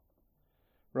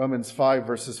Romans 5,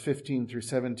 verses 15 through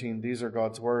 17, these are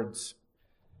God's words.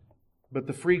 But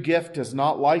the free gift is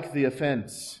not like the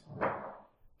offense.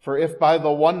 For if by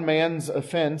the one man's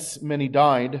offense many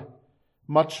died,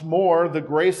 much more the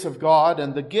grace of God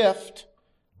and the gift,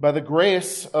 by the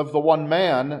grace of the one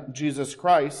man, Jesus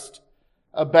Christ,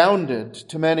 abounded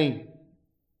to many.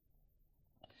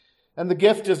 And the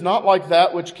gift is not like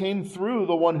that which came through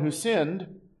the one who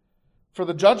sinned, for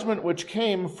the judgment which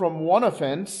came from one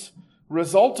offense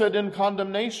resulted in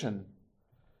condemnation,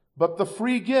 but the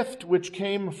free gift which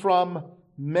came from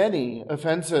many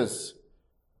offenses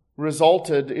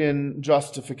resulted in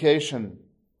justification.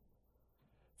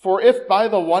 For if by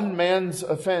the one man's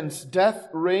offense death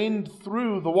reigned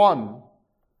through the one,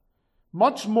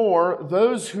 much more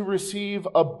those who receive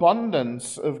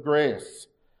abundance of grace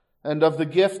and of the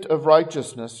gift of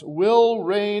righteousness will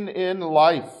reign in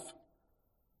life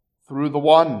through the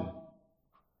one,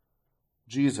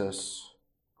 Jesus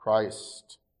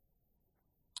Christ.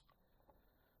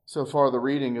 So far, the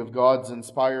reading of God's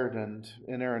inspired and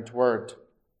inerrant word.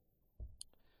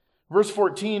 Verse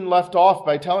 14 left off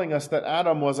by telling us that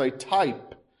Adam was a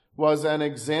type, was an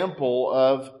example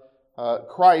of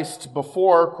Christ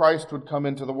before Christ would come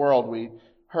into the world. We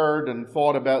heard and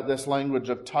thought about this language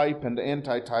of type and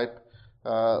antitype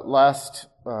last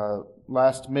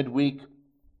midweek.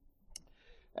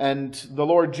 And the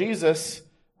Lord Jesus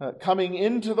coming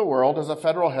into the world as a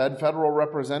federal head, federal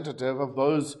representative of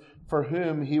those for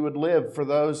whom he would live, for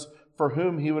those for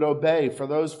whom he would obey, for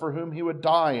those for whom he would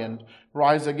die and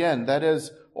rise again. That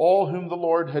is, all whom the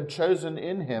Lord had chosen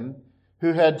in him,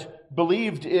 who had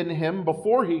believed in him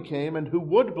before he came and who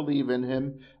would believe in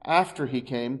him after he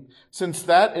came, since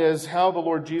that is how the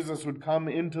Lord Jesus would come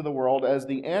into the world as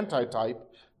the antitype,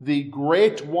 the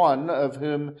great one of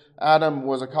whom Adam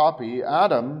was a copy.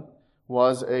 Adam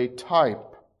was a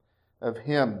type of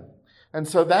him. And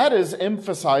so that is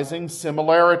emphasizing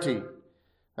similarity.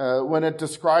 When it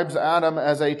describes Adam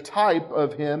as a type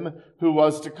of him who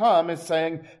was to come, it's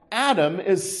saying Adam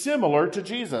is similar to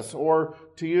Jesus, or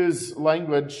to use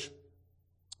language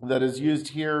that is used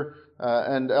here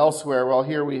and elsewhere. Well,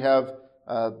 here we have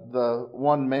the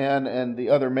one man and the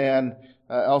other man.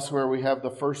 Elsewhere we have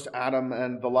the first Adam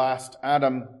and the last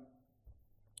Adam.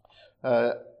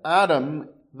 Adam,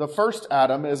 the first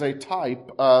Adam, is a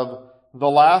type of the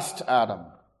last Adam.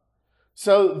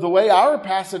 So the way our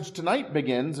passage tonight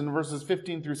begins in verses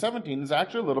 15 through 17 is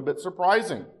actually a little bit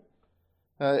surprising.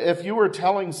 If you were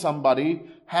telling somebody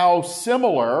how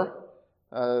similar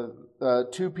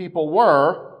two people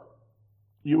were,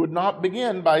 you would not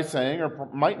begin by saying, or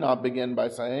might not begin by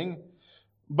saying,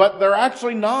 but they're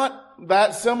actually not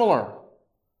that similar.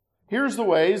 Here's the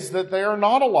ways that they are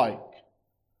not alike.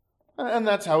 And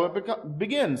that's how it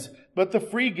begins. But the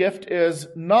free gift is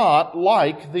not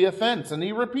like the offense. And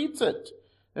he repeats it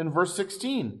in verse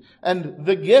 16. And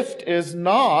the gift is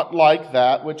not like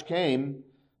that which came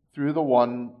through the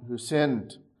one who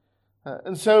sinned.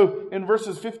 And so in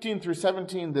verses 15 through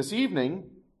 17 this evening,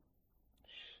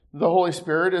 the Holy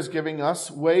Spirit is giving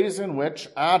us ways in which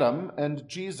Adam and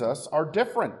Jesus are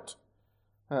different.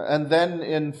 And then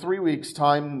in 3 weeks'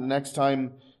 time, the next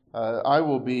time I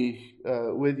will be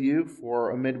with you for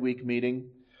a midweek meeting.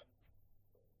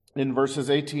 In verses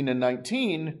 18 and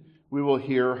 19, we will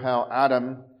hear how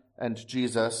Adam and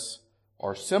Jesus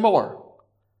are similar.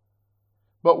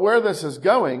 But where this is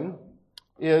going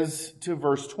is to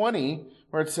verse 20,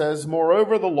 where it says,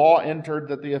 "Moreover, the law entered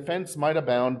that the offense might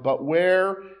abound, but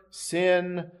where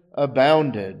sin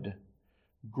abounded,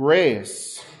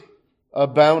 grace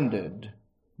abounded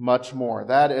much more."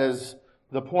 That is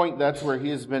the point. That's where he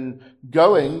has been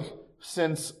going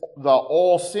since the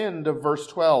all sinned of verse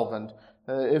 12. And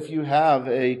if you have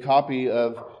a copy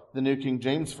of the New King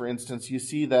James, for instance, you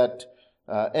see that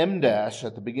M dash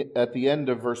at the end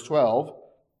of verse 12.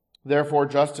 "Therefore,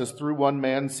 just as through one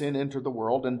man sin entered the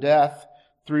world, and death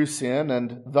through sin,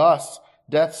 and thus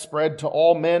death spread to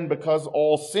all men because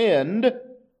all sinned."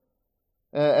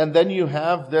 And then you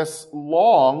have this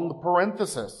long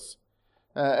parenthesis.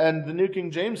 And the New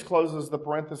King James closes the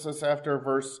parenthesis after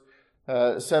verse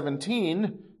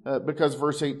 17, because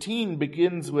verse 18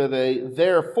 begins with a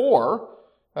 "therefore,"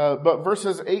 but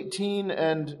verses 18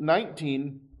 and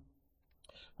 19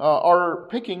 are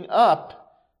picking up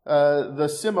the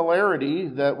similarity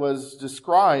that was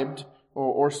described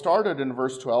or started in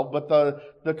verse 12, but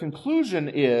the conclusion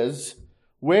is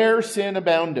where sin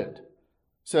abounded.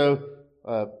 So,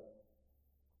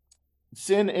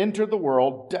 sin entered the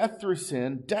world, death through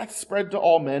sin, death spread to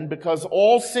all men because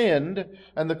all sinned,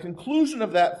 and the conclusion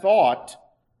of that thought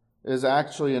is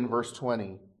actually in verse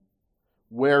 20.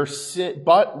 where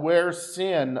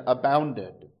sin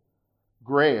abounded,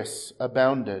 grace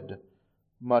abounded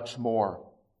much more.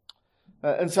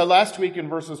 And so last week in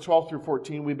verses 12 through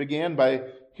 14, we began by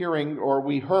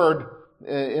we heard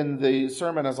in the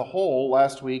sermon as a whole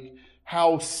last week,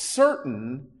 how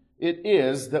certain it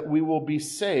is that we will be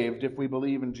saved if we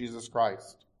believe in Jesus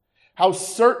Christ. How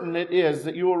certain it is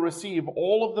that you will receive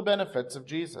all of the benefits of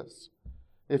Jesus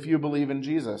if you believe in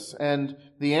Jesus. And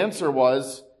the answer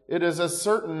was, it is as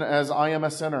certain as I am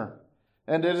a sinner.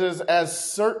 And it is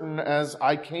as certain as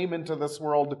I came into this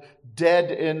world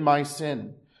dead in my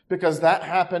sin. Because that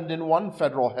happened in one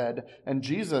federal head, and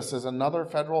Jesus is another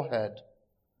federal head.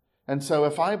 And so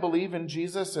if I believe in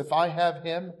Jesus, if I have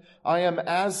Him, I am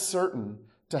as certain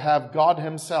to have God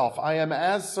Himself. I am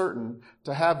as certain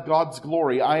to have God's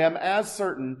glory. I am as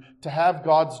certain to have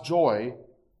God's joy,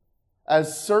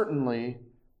 as certainly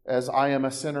as I am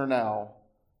a sinner now,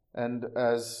 and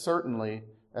as certainly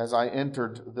as I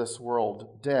entered this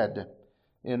world dead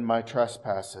in my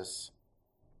trespasses.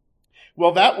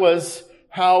 Well, that was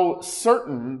how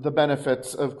certain the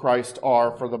benefits of Christ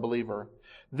are for the believer.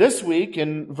 This week,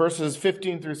 in verses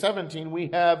 15 through 17, we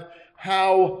have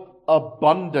how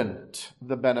abundant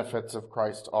the benefits of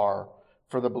Christ are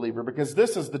for the believer, because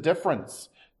this is the difference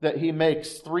that he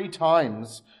makes 3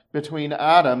 times between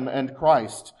Adam and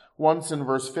Christ. Once in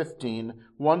verse 15,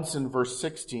 once in verse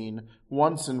 16,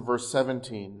 once in verse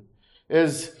 17,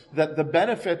 is that the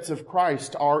benefits of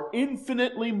Christ are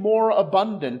infinitely more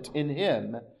abundant in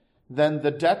Him than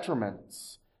the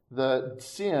detriments, the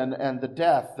sin and the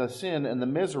death, the sin and the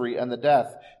misery and the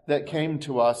death that came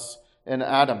to us in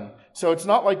Adam. So it's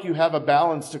not like you have a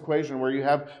balanced equation where you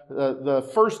have the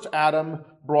first Adam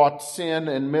brought sin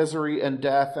and misery and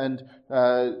death, and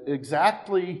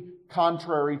exactly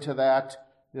contrary to that,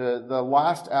 the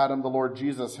last Adam, the Lord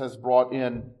Jesus, has brought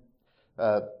in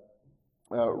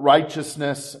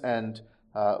righteousness and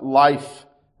life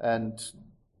and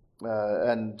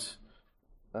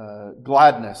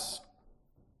gladness.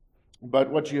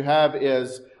 But what you have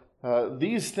is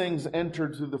these things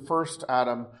entered through the first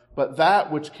Adam, but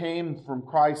that which came from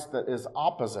Christ that is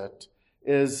opposite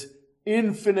is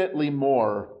infinitely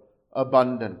more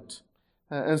abundant.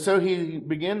 And so he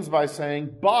begins by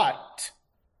saying, but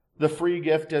the free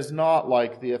gift is not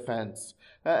like the offense.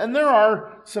 And there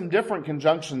are some different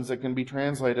conjunctions that can be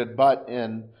translated but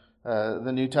in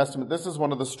the New Testament. This is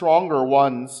one of the stronger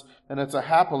ones, and it's a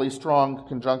happily strong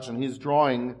conjunction. He's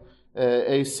drawing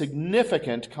a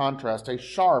significant contrast, a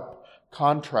sharp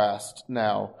contrast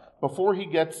now. Before he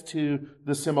gets to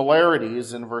the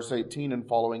similarities in verse 18 and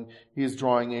following, he's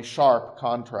drawing a sharp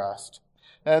contrast.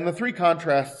 And the 3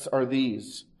 contrasts are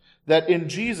these: that in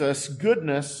Jesus,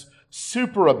 goodness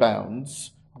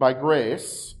superabounds by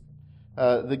grace.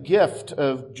 The gift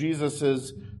of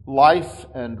Jesus' life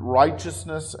and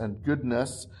righteousness and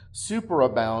goodness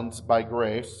superabounds by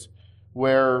grace,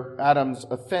 where Adam's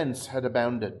offense had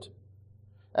abounded.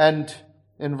 And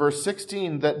in verse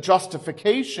 16, that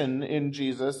justification in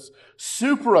Jesus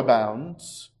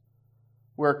superabounds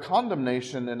where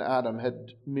condemnation in Adam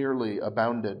had merely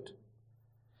abounded.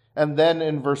 And then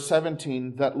in verse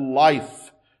 17, that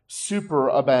life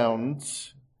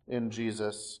superabounds in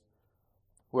Jesus,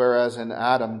 whereas in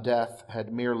Adam death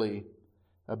had merely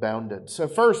abounded. So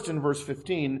first in verse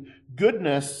 15,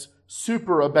 goodness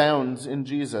superabounds in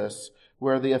Jesus,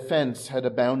 where the offense had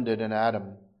abounded in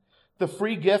Adam. The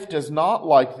free gift is not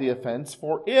like the offense,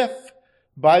 for if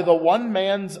by the one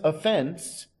man's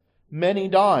offense many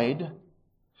died,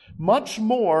 much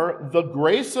more the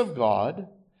grace of God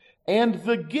and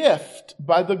the gift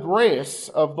by the grace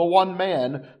of the one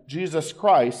man, Jesus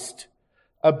Christ,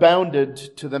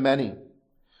 abounded to the many.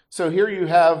 So here you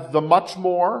have the much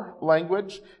more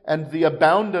language and the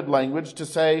abounded language to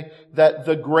say that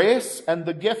the grace and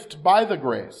the gift by the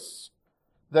grace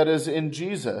that is in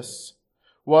Jesus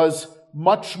was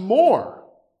much more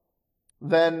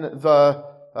than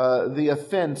the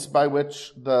offense by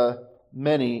which the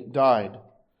many died.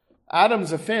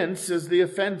 Adam's offense is the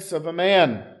offense of a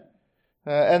man.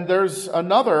 And there's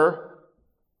another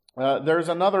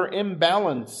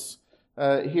imbalance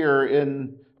here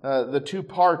in the 2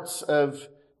 parts of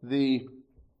the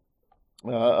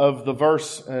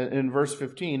verse in verse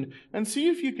 15, and see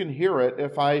if you can hear it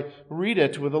if I read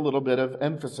it with a little bit of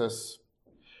emphasis.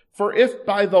 For if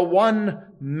by the one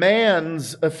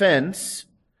man's offense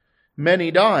many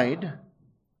died,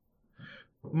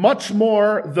 much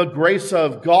more the grace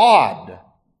of God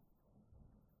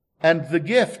and the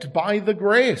gift by the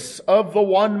grace of the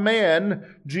one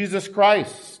man, Jesus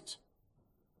Christ.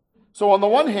 So on the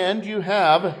one hand, you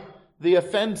have the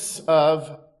offense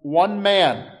of one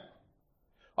man.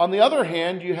 On the other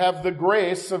hand, you have the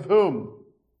grace of whom?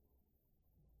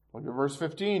 Look at verse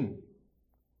 15.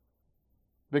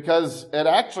 Because it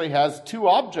actually has two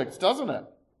objects, doesn't it?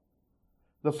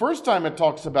 The first time it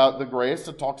talks about the grace,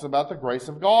 it talks about the grace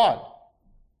of God.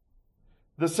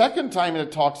 The second time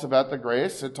it talks about the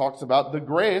grace, it talks about the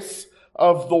grace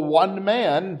of the one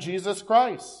man, Jesus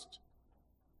Christ.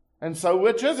 And so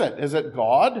which is it? Is it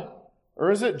God or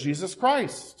is it Jesus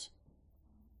Christ?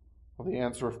 Well, the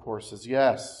answer, of course, is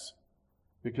yes,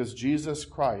 because Jesus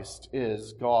Christ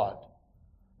is God.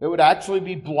 It would actually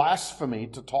be blasphemy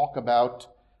to talk about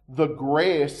the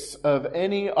grace of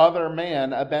any other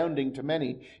man abounding to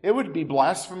many. It would be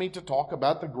blasphemy to talk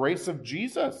about the grace of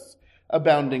Jesus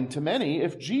abounding to many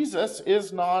if Jesus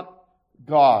is not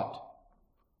God.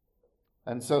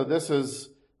 And so this is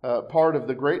part of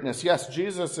the greatness. Yes,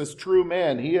 Jesus is true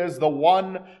man. He is the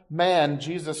one man,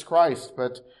 Jesus Christ.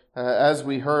 But as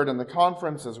we heard in the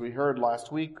conference, as we heard last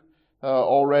week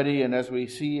already, and as we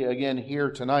see again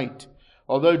here tonight,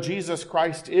 although Jesus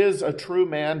Christ is a true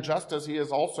man, just as he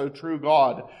is also true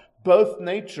God, both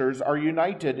natures are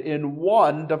united in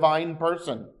one divine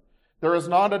person. There is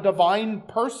not a divine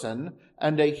person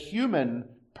and a human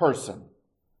person.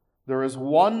 There is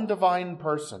one divine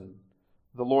person,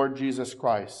 the Lord Jesus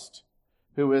Christ,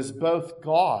 who is both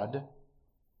God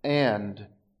and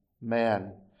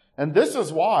man. And this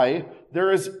is why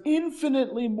there is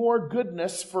infinitely more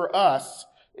goodness for us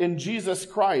in Jesus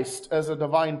Christ as a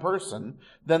divine person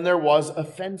than there was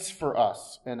offense for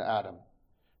us in Adam.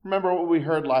 Remember what we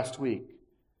heard last week,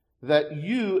 that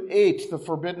you ate the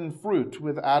forbidden fruit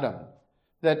with Adam,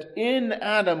 that in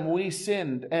Adam we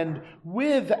sinned, and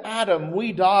with Adam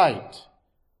we died.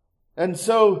 And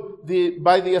so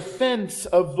by the offense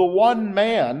of the one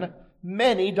man,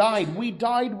 many died. We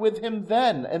died with him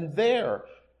then and there.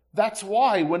 That's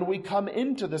why when we come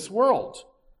into this world,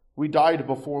 we died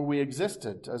before we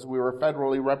existed, as we were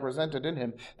federally represented in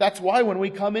him. That's why when we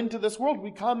come into this world,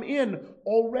 we come in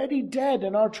already dead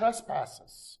in our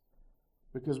trespasses,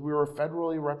 because we were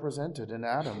federally represented in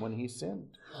Adam when he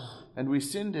sinned. And we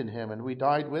sinned in him, and we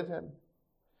died with him.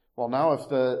 Well, now if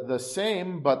the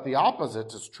same but the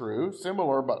opposite is true,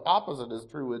 similar but opposite is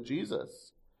true with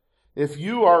Jesus. If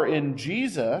you are in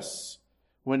Jesus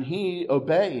when he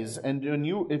obeys, and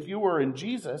if you were in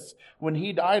Jesus when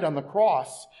he died on the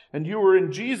cross, and you were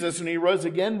in Jesus when he rose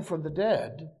again from the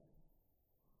dead,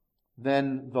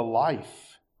 then the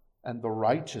life and the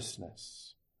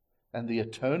righteousness and the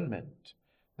atonement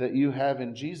that you have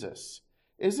in Jesus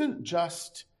isn't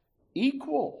just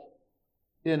equal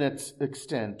in its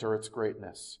extent or its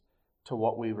greatness to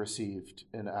what we received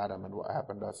in Adam and what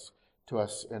happened to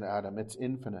us in Adam. It's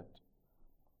infinite.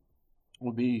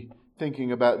 We'll be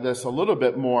thinking about this a little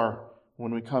bit more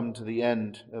when we come to the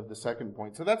end of the second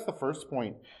point. So that's the first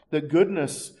point, that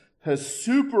goodness has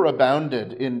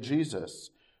superabounded in Jesus,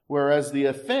 whereas the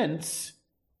offense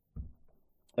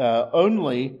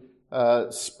only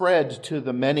spread to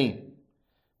the many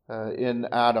in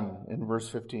Adam in verse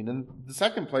 15. In the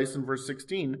second place, in verse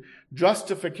 16,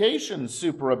 justification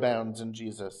superabounds in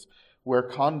Jesus, where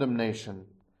condemnation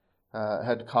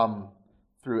had come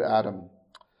through Adam.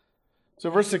 So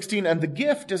verse 16, and the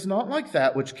gift is not like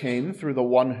that which came through the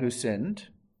one who sinned.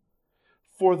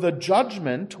 For the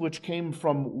judgment which came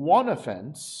from one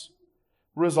offense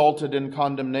resulted in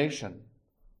condemnation.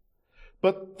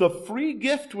 But the free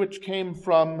gift which came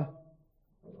from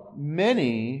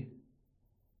many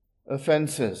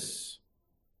offenses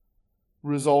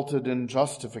resulted in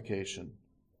justification.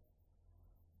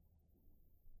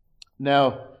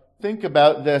 Now, think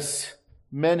about this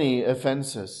many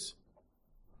offenses.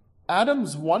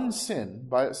 Adam's one sin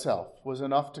by itself was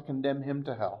enough to condemn him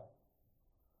to hell,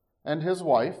 and his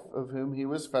wife, of whom he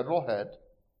was federal head,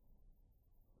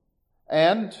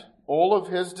 and all of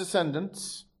his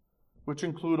descendants, which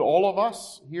include all of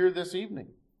us here this evening.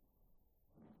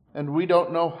 And we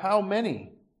don't know how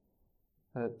many,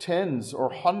 tens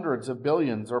or hundreds of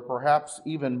billions, or perhaps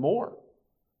even more,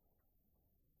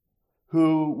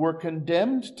 who were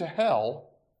condemned to hell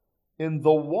in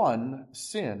the one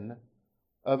sin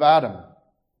of Adam.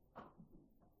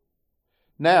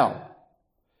 Now,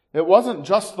 it wasn't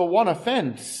just the one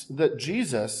offense that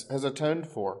Jesus has atoned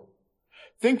for.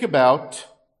 Think about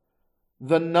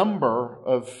the number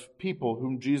of people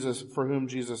for whom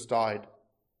Jesus died.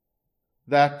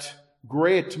 That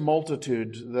great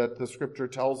multitude that the Scripture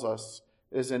tells us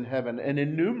is in heaven, an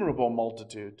innumerable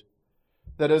multitude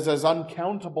that is as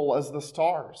uncountable as the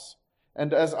stars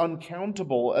and as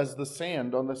uncountable as the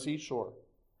sand on the seashore.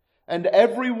 And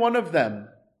every one of them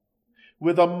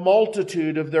with a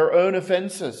multitude of their own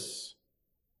offenses.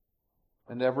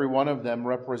 And every one of them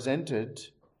represented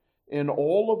in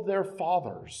all of their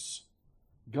fathers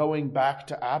going back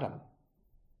to Adam,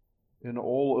 in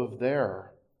all of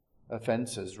their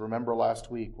offenses. Remember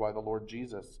last week why the Lord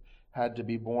Jesus had to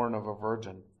be born of a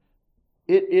virgin.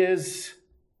 It is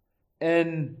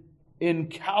an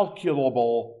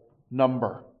incalculable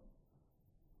number.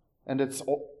 And it's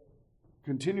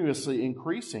continuously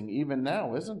increasing even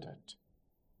now, isn't it?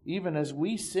 Even as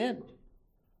we sin,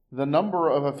 the number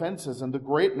of offenses and the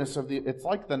greatness of it's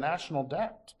like the national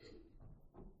debt.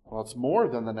 Well, it's more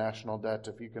than the national debt,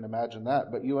 if you can imagine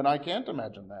that, but you and I can't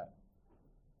imagine that.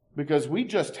 Because we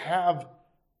just have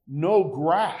no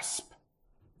grasp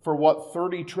for what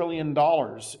 $30 trillion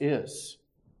is,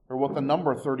 or what the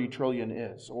number 30 trillion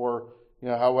is, or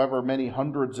however many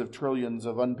hundreds of trillions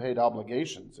of unpaid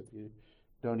obligations, if you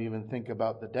don't even think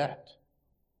about the debt.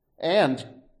 And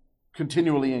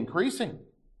continually increasing.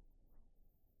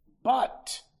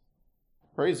 But,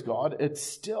 praise God, it's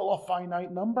still a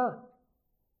finite number.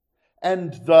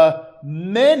 And the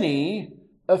many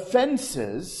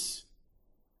offenses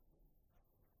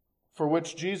for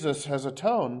which Jesus has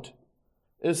atoned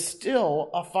is still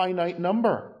a finite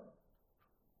number.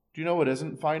 Do you know what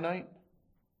isn't finite?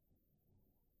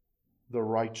 The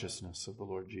righteousness of the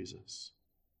Lord Jesus.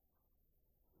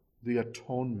 The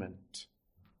atonement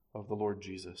of the Lord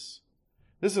Jesus.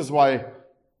 This is why,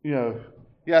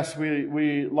 yes,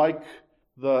 we like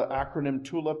the acronym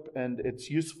TULIP and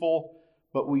it's useful,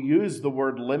 but we use the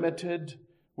word limited.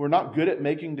 We're not good at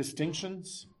making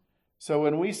distinctions. So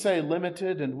when we say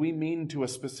limited and we mean to a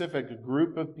specific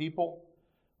group of people,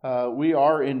 we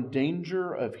are in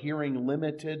danger of hearing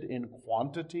limited in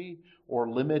quantity or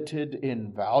limited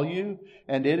in value,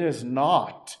 and it is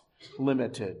not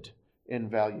limited in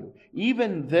value.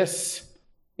 Even this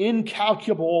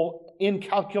incalculable,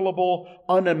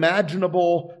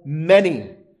 unimaginable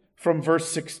many from verse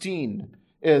 16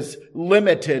 is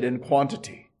limited in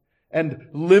quantity and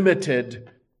limited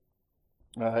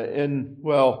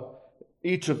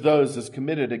each of those is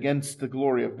committed against the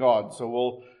glory of God.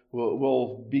 So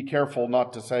we'll be careful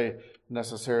not to say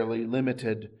necessarily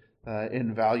limited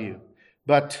in value.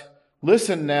 But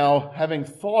listen now, having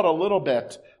thought a little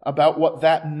bit about what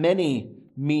that many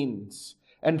means,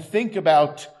 and think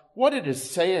about what it is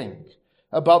saying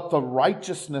about the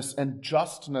righteousness and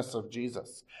justness of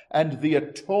Jesus and the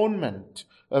atonement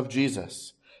of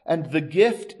Jesus. And the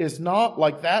gift is not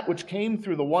like that which came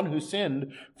through the one who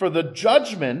sinned, for the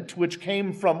judgment which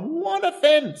came from one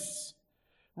offense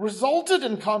resulted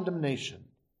in condemnation.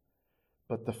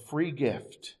 But the free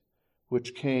gift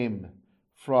which came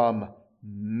from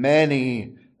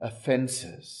many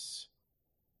offenses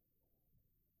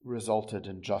resulted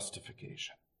in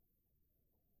justification.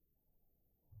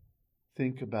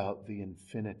 Think about the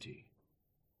infinity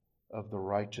of the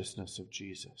righteousness of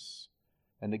Jesus.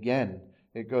 And again,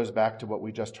 it goes back to what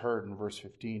we just heard in verse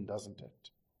 15, doesn't it?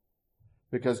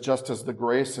 Because just as the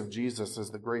grace of Jesus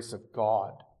is the grace of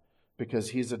God, because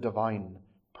he's a divine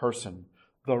person,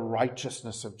 the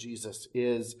righteousness of Jesus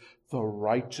is the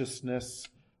righteousness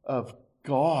of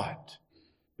God,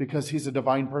 because he's a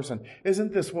divine person.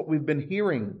 Isn't this what we've been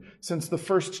hearing since the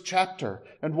first chapter?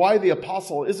 And why the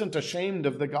apostle isn't ashamed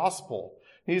of the gospel?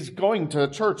 He's going to a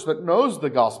church that knows the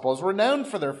gospel, is renowned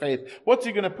for their faith. What's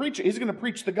he going to preach? He's going to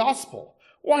preach the gospel.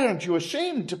 Why aren't you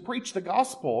ashamed to preach the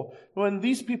gospel when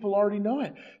these people already know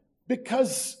it?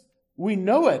 Because we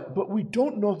know it, but we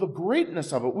don't know the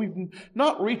greatness of it. We've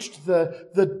not reached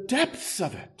the depths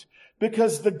of it.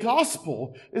 Because the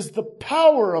gospel is the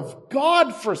power of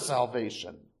God for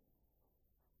salvation.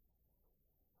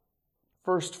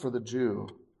 First for the Jew,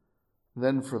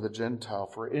 then for the Gentile,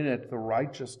 for in it the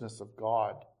righteousness of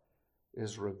God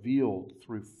is revealed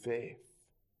through faith.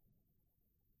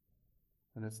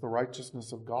 And it's the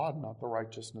righteousness of God, not the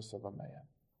righteousness of a man.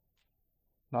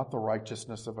 Not the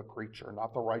righteousness of a creature,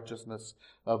 not the righteousness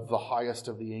of the highest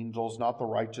of the angels, not the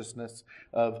righteousness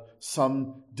of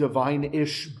some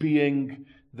divine-ish being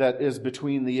that is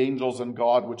between the angels and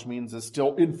God, which means is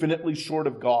still infinitely short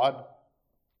of God.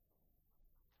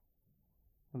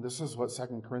 And this is what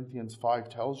 2 Corinthians 5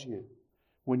 tells you.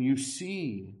 When you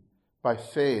see by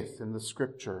faith in the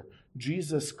Scripture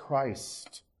Jesus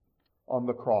Christ on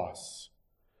the cross,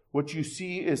 what you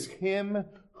see is him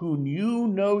who knew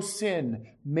no sin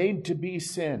made to be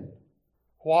sin.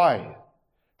 Why?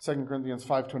 2 Corinthians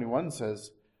 5:21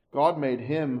 says, God made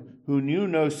him who knew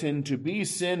no sin to be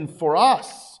sin for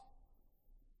us,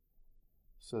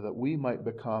 so that we might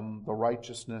become the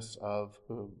righteousness of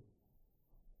whom?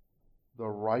 The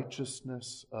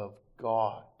righteousness of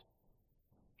God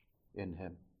in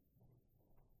him.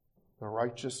 The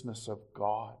righteousness of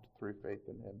God through faith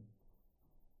in him.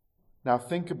 Now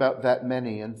think about that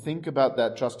many, and think about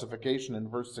that justification in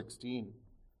verse 16.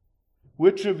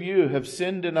 Which of you have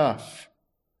sinned enough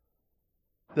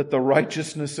that the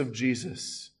righteousness of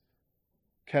Jesus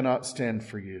cannot stand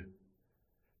for you?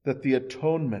 That the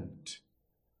atonement,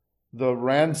 the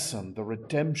ransom, the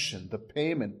redemption, the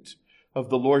payment of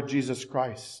the Lord Jesus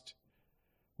Christ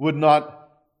would not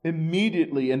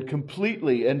immediately and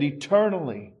completely and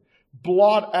eternally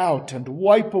blot out and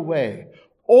wipe away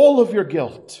all of your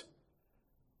guilt.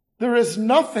 There is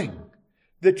nothing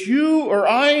that you or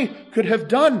I could have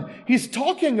done. He's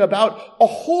talking about a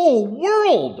whole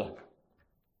world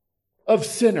of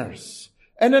sinners,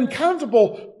 an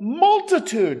uncountable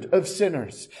multitude of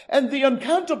sinners, and the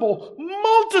uncountable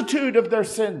multitude of their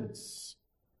sins.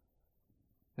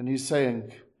 And he's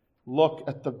saying, look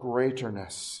at the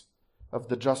greaterness of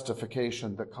the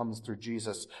justification that comes through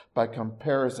Jesus by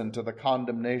comparison to the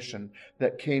condemnation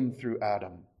that came through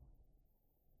Adam.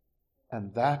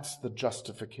 And that's the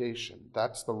justification.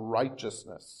 That's the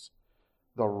righteousness,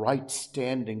 the right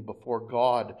standing before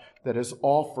God that is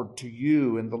offered to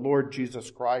you in the Lord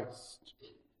Jesus Christ.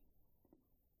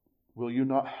 Will you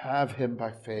not have him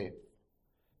by faith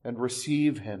and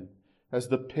receive him as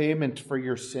the payment for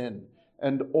your sin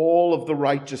and all of the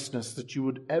righteousness that you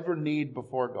would ever need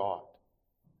before God?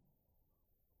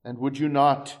 And would you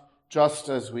not, just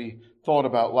as we thought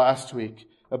about last week,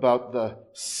 about the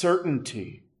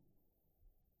certainty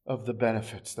of the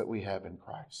benefits that we have in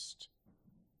Christ,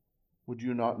 would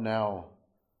you not now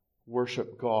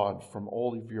worship God from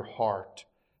all of your heart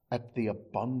at the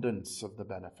abundance of the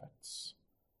benefits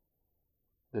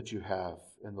that you have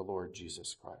in the Lord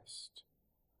Jesus Christ?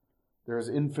 There is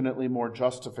infinitely more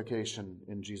justification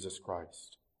in Jesus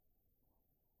Christ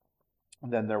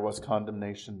than there was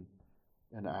condemnation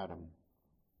in Adam.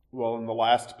 Well, in the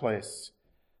last place,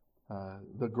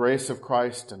 the grace of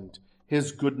Christ and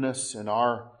his goodness in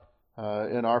our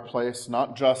place,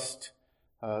 not just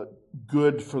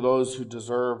good for those who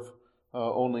deserve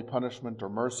only punishment, or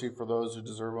mercy for those who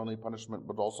deserve only punishment,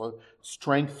 but also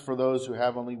strength for those who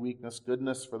have only weakness,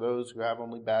 goodness for those who have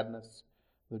only badness,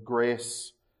 the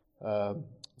grace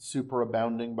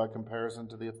superabounding by comparison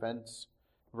to the offense.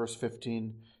 Verse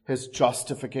 15, his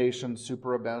justification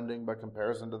superabounding by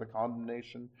comparison to the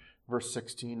condemnation. Verse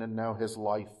 16, and now his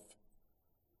life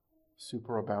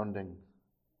superabounding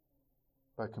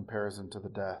by comparison to the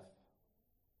death.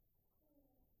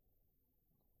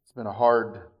 It's been a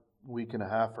hard week and a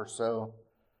half or so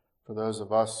for those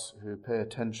of us who pay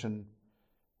attention.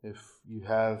 If you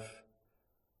have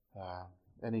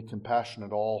any compassion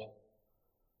at all,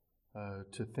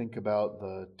 to think about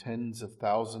the tens of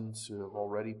thousands who have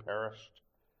already perished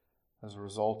as a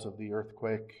result of the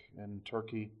earthquake in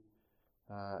Turkey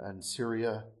and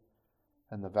Syria,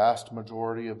 and the vast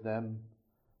majority of them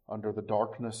under the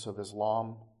darkness of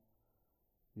Islam.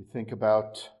 You think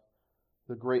about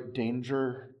the great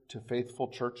danger to faithful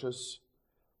churches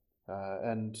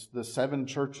and the 7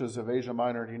 churches of Asia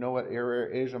Minor. Do you know what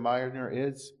Asia Minor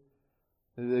is?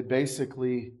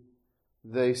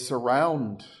 They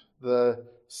surround the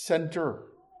center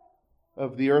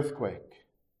of the earthquake,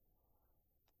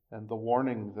 and the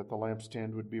warning that the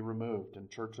lampstand would be removed,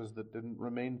 and churches that didn't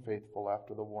remain faithful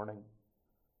after the warning.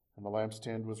 And the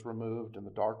lampstand was removed, and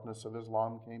the darkness of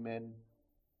Islam came in.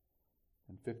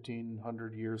 And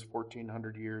 1,500 years,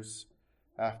 1,400 years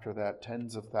after that,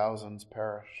 tens of thousands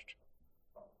perished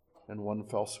in one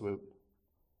fell swoop.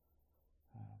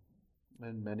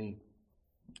 And many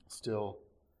still.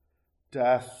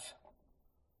 Death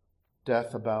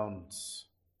abounds.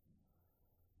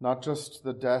 Not just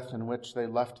the death in which they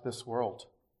left this world,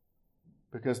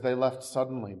 because they left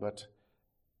suddenly, but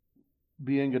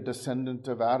being a descendant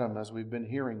of Adam, as we've been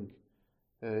hearing,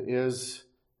 is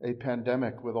a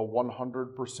pandemic with a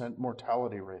 100%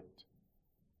 mortality rate.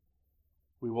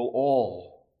 We will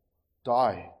all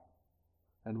die,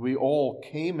 and we all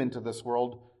came into this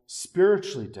world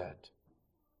spiritually dead.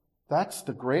 That's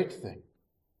the great thing,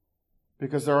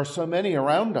 because there are so many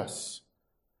around us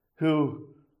who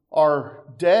are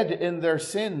dead in their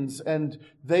sins, and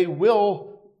they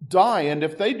will die. And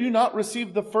if they do not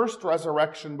receive the first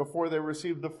resurrection before they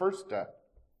receive the first death,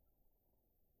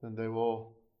 then they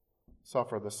will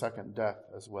suffer the second death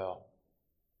as well.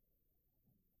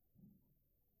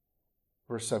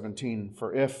 Verse 17,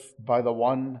 for if by the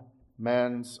one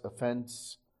man's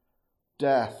offense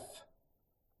death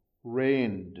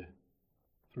reigned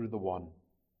through the one,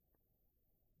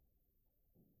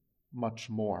 much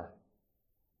more.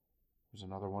 There's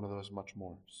another one of those much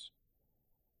mores.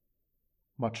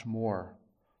 Much more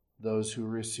those who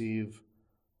receive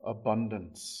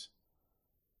abundance.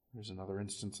 There's another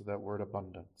instance of that word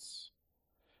abundance.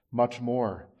 Much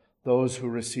more, those who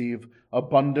receive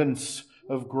abundance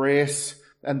of grace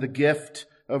and the gift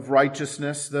of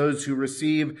righteousness, those who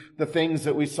receive the things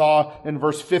that we saw in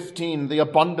verse 15, the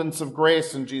abundance of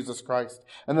grace in Jesus Christ,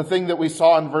 and the thing that we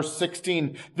saw in verse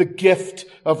 16, the gift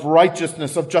of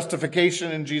righteousness, of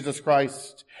justification in Jesus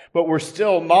Christ. But we're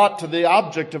still not to the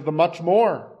object of the much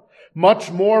more.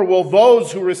 Much more will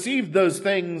those who receive those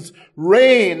things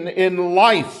reign in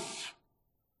life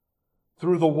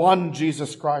through the one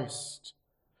Jesus Christ.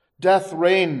 Death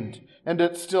reigned, and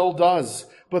it still does.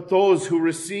 But those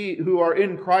who are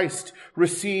in Christ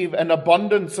receive an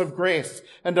abundance of grace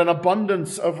and an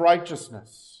abundance of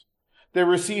righteousness. They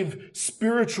receive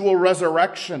spiritual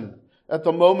resurrection at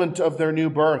the moment of their new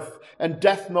birth, and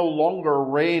death no longer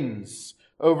reigns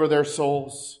over their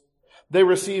souls. They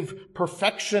receive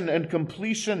perfection and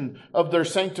completion of their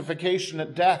sanctification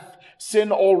at death.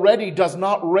 Sin already does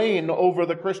not reign over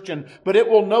the Christian, but it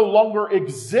will no longer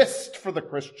exist for the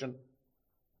Christian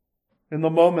in the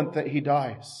moment that he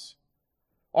dies.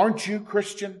 Aren't you,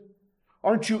 Christian?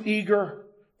 Aren't you eager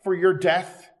for your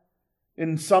death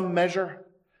in some measure?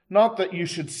 Not that you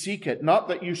should seek it, not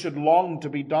that you should long to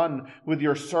be done with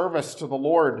your service to the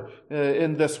Lord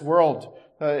in this world.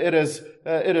 It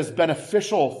is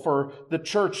beneficial for the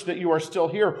church that you are still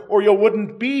here, or you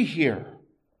wouldn't be here.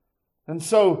 And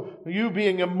so, you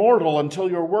being immortal until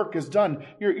your work is done,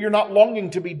 you're not longing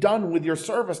to be done with your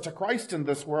service to Christ in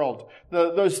this world.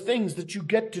 Those things that you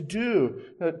get to do,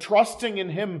 trusting in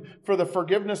Him for the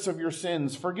forgiveness of your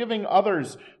sins, forgiving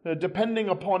others, depending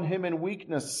upon Him in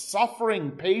weakness,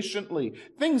 suffering patiently,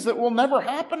 things that will never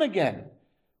happen again.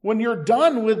 When you're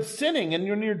done with sinning, and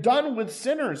when you're done with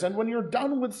sinners, and when you're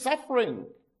done with suffering.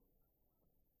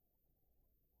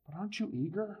 But aren't you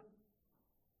eager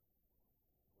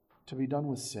to be done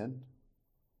with sin?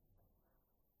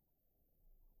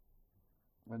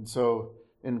 And so,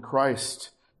 in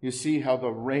Christ, you see how the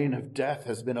reign of death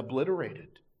has been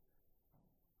obliterated.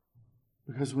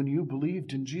 Because when you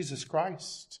believed in Jesus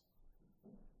Christ,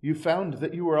 you found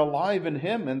that you were alive in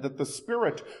Him, and that the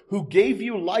Spirit who gave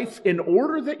you life in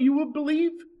order that you would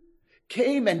believe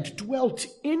came and dwelt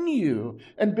in you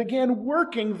and began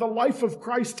working the life of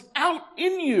Christ out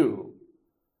in you,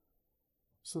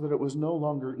 so that it was no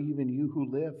longer even you who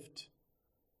lived,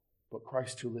 but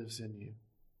Christ who lives in you.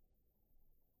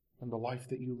 And the life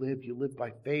that you live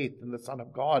by faith in the Son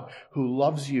of God who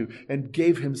loves you and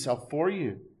gave Himself for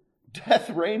you.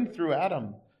 Death reigned through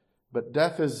Adam, but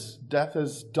death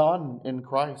is done in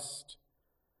Christ.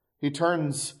 He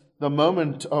turns the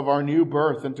moment of our new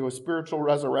birth into a spiritual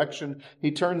resurrection.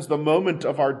 He turns the moment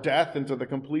of our death into the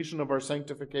completion of our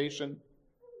sanctification.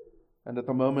 And at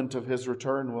the moment of His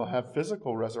return, we'll have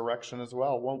physical resurrection as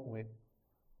well, won't we?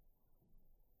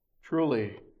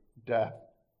 Truly, death,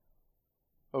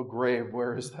 O grave,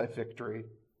 where is thy victory?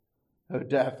 O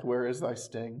death, where is thy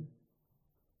sting?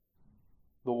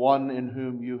 The one in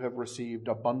whom you have received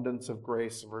abundance of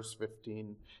grace, verse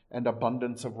 15, and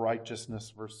abundance of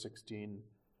righteousness, verse 16,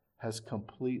 has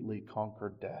completely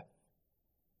conquered death.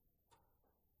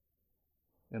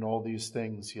 In all these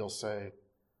things, He'll say,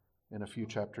 in a few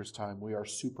chapters' time, we are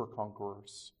super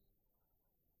conquerors.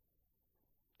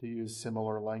 To use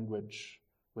similar language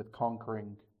with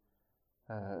conquering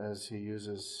as He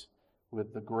uses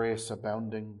with the grace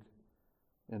abounding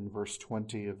in verse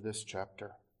 20 of this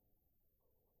chapter.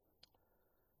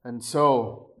 And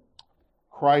so,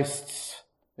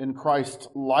 in Christ,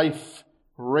 life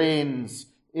reigns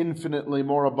infinitely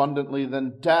more abundantly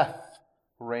than death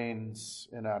reigns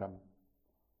in Adam.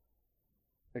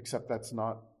 Except that's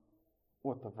not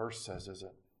what the verse says, is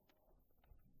it?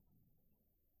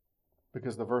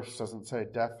 Because the verse doesn't say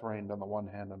death reigned on the one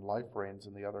hand and life reigns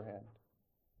in the other hand.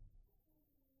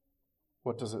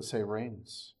 What does it say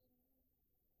reigns?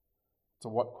 It's a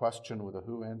what question with a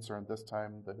who answer, and this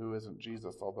time the who isn't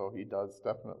Jesus, although He does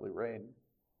definitely reign.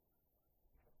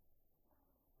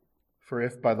 For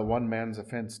if by the one man's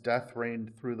offense death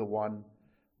reigned through the one,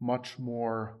 much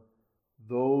more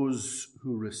those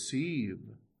who receive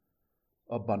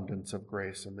abundance of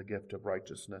grace and the gift of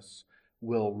righteousness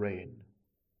will reign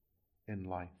in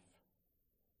life.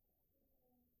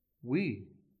 We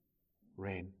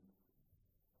reign.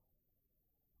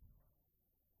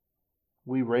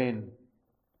 We reign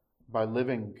by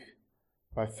living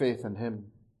by faith in Him.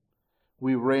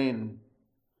 We reign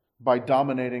by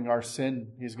dominating our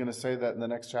sin. He's going to say that in the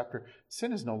next chapter.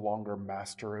 Sin is no longer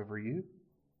master over you.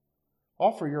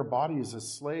 Offer your bodies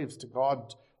as slaves to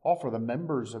God. Offer the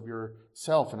members of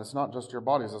yourself, and it's not just your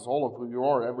bodies, it's all of who you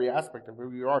are, every aspect of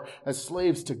who you are, as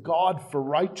slaves to God for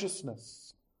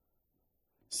righteousness.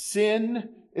 Sin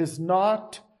is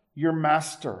not your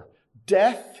master.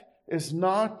 Death is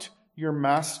not your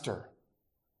master.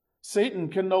 Satan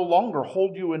can no longer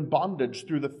hold you in bondage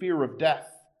through the fear of death.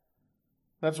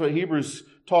 That's what Hebrews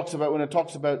talks about when it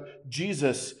talks about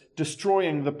Jesus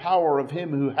destroying the power of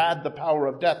him who had the power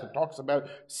of death. It talks about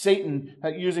Satan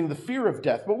using the fear of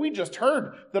death. But we just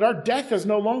heard that our death is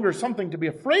no longer something to be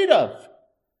afraid of.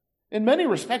 In many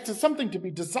respects, it's something to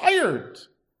be desired,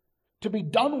 to be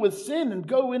done with sin and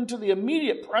go into the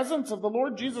immediate presence of the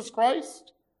Lord Jesus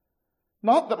Christ.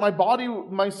 Not that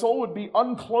my soul would be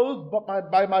unclothed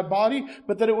by my body,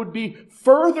 but that it would be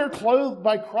further clothed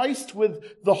by Christ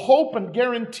with the hope and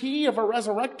guarantee of a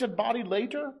resurrected body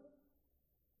later.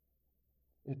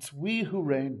 It's we who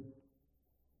reign.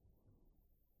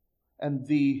 And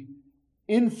the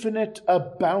infinite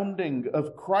abounding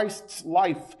of Christ's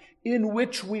life in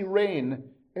which we reign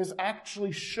is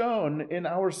actually shown in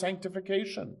our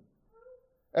sanctification.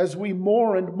 As we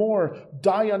more and more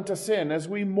die unto sin, as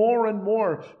we more and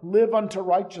more live unto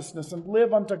righteousness and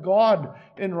live unto God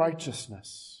in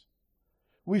righteousness,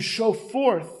 we show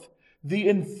forth the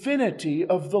infinity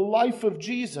of the life of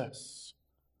Jesus.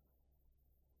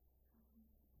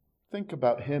 Think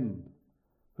about him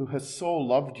who has so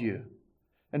loved you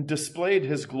and displayed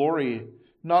his glory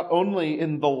not only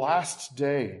in the last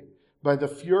day by the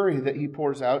fury that he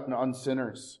pours out on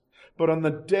sinners, but on the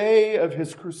day of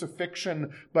his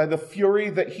crucifixion by the fury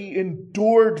that he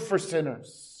endured for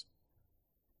sinners.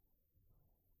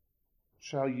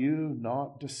 Shall you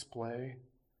not display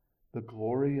the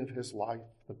glory of his life,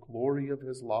 the glory of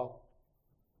his love,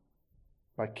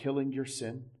 by killing your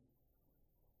sin?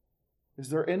 Is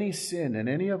there any sin in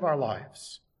any of our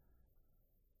lives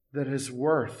that is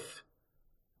worth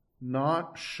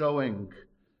not showing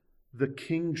the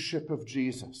kingship of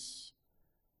Jesus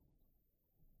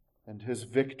and his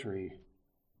victory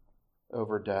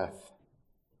over death?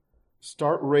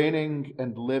 Start reigning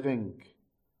and living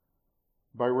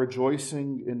by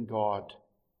rejoicing in God.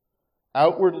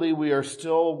 Outwardly, we are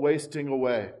still wasting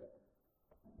away.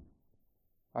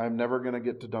 I'm never going to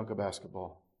get to dunk a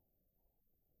basketball.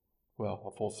 Well,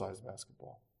 a full-size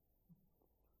basketball.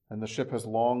 And the ship has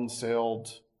long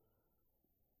sailed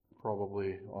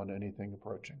probably on anything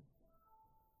approaching.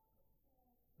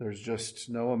 There's just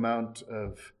no amount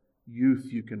of youth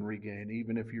you can regain,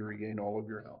 even if you regain all of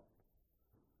your health.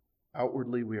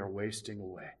 Outwardly, we are wasting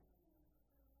away.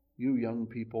 You young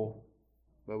people,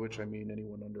 by which I mean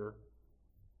anyone under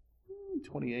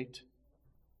 28,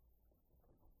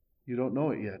 you don't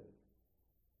know it yet.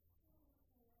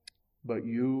 But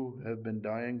you have been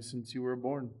dying since you were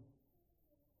born.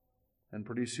 And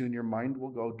pretty soon your mind will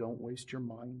go. Don't waste your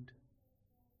mind.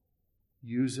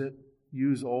 Use it.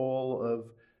 Use all of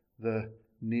the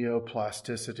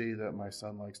neoplasticity that my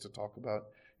son likes to talk about.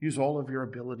 Use all of your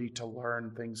ability to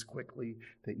learn things quickly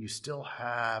that you still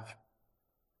have.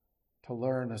 To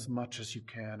learn as much as you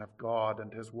can of God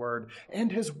and his word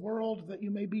and his world, that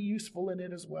you may be useful in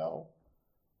it as well.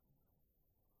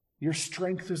 Your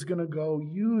strength is going to go.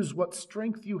 Use what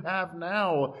strength you have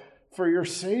now for your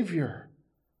Savior.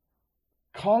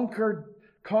 Conquer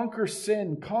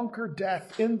sin, conquer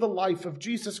death in the life of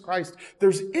Jesus Christ.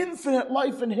 There's infinite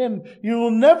life in him. You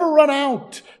will never run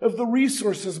out of the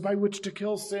resources by which to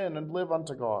kill sin and live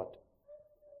unto God.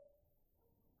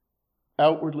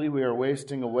 Outwardly, we are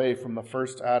wasting away from the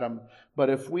first Adam.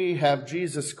 But if we have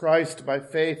Jesus Christ by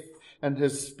faith, and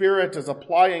his Spirit is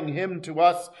applying him to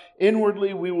us,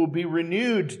 inwardly we will be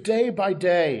renewed day by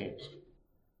day.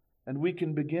 And we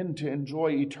can begin to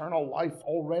enjoy eternal life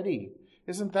already.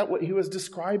 Isn't that what he was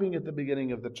describing at the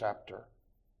beginning of the chapter?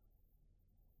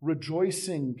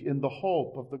 Rejoicing in the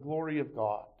hope of the glory of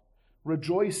God.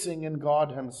 Rejoicing in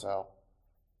God himself.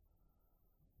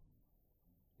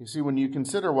 You see, when you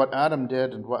consider what Adam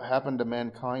did and what happened to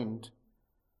mankind,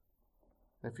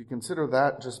 if you consider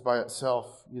that just by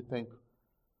itself, you think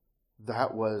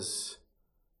that was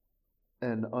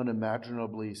an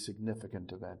unimaginably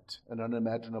significant event, an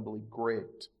unimaginably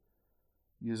great,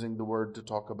 using the word to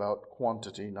talk about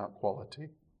quantity, not quality,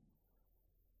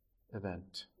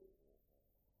 event.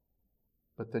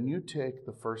 But then you take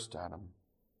the first Adam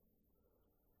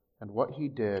and what he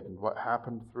did and what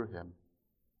happened through him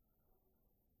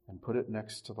and put it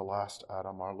next to the last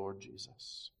Adam, our Lord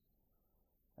Jesus,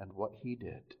 and what he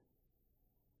did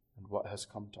and what has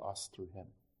come to us through him.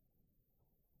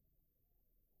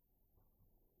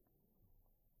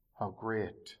 How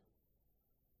great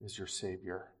is your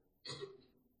Savior.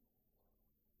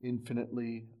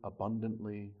 Infinitely,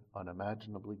 abundantly,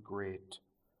 unimaginably great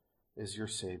is your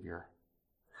Savior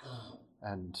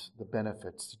and the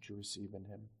benefits that you receive in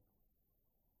him.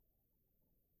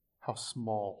 How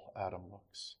small Adam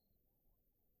looks.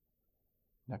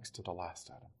 next to the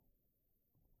last Adam.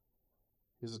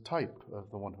 He's a type of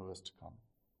the one who is to come,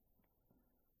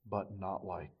 but not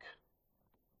like,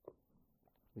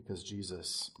 because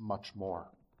Jesus much more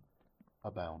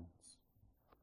abounds.